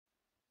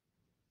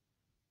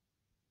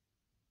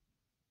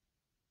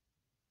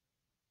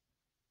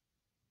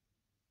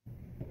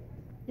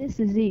This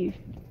is Eve.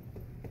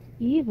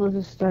 Eve was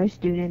a star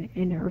student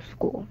in her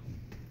school.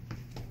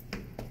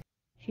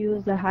 She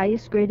was the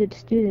highest graded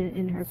student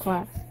in her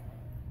class.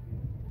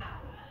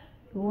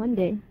 But one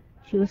day,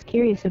 she was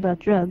curious about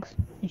drugs,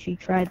 and she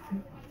tried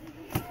them.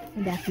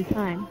 And after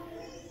time,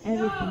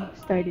 everything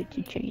started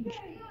to change.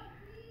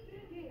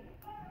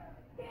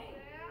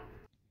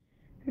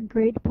 Her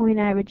grade point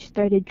average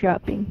started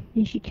dropping,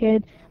 and she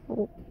cared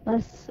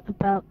less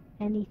about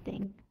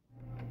anything.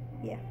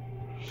 Yeah.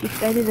 She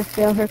started to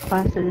fail her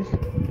classes.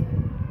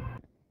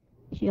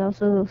 She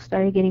also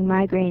started getting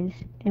migraines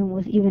and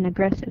was even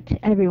aggressive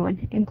to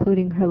everyone,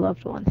 including her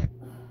loved ones.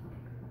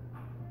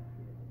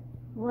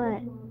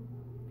 What?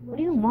 What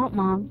do you want,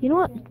 Mom? You know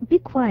what? Be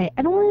quiet.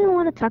 I don't even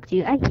want to talk to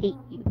you. I hate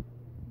you.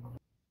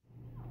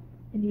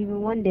 And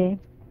even one day,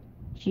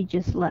 she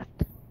just left.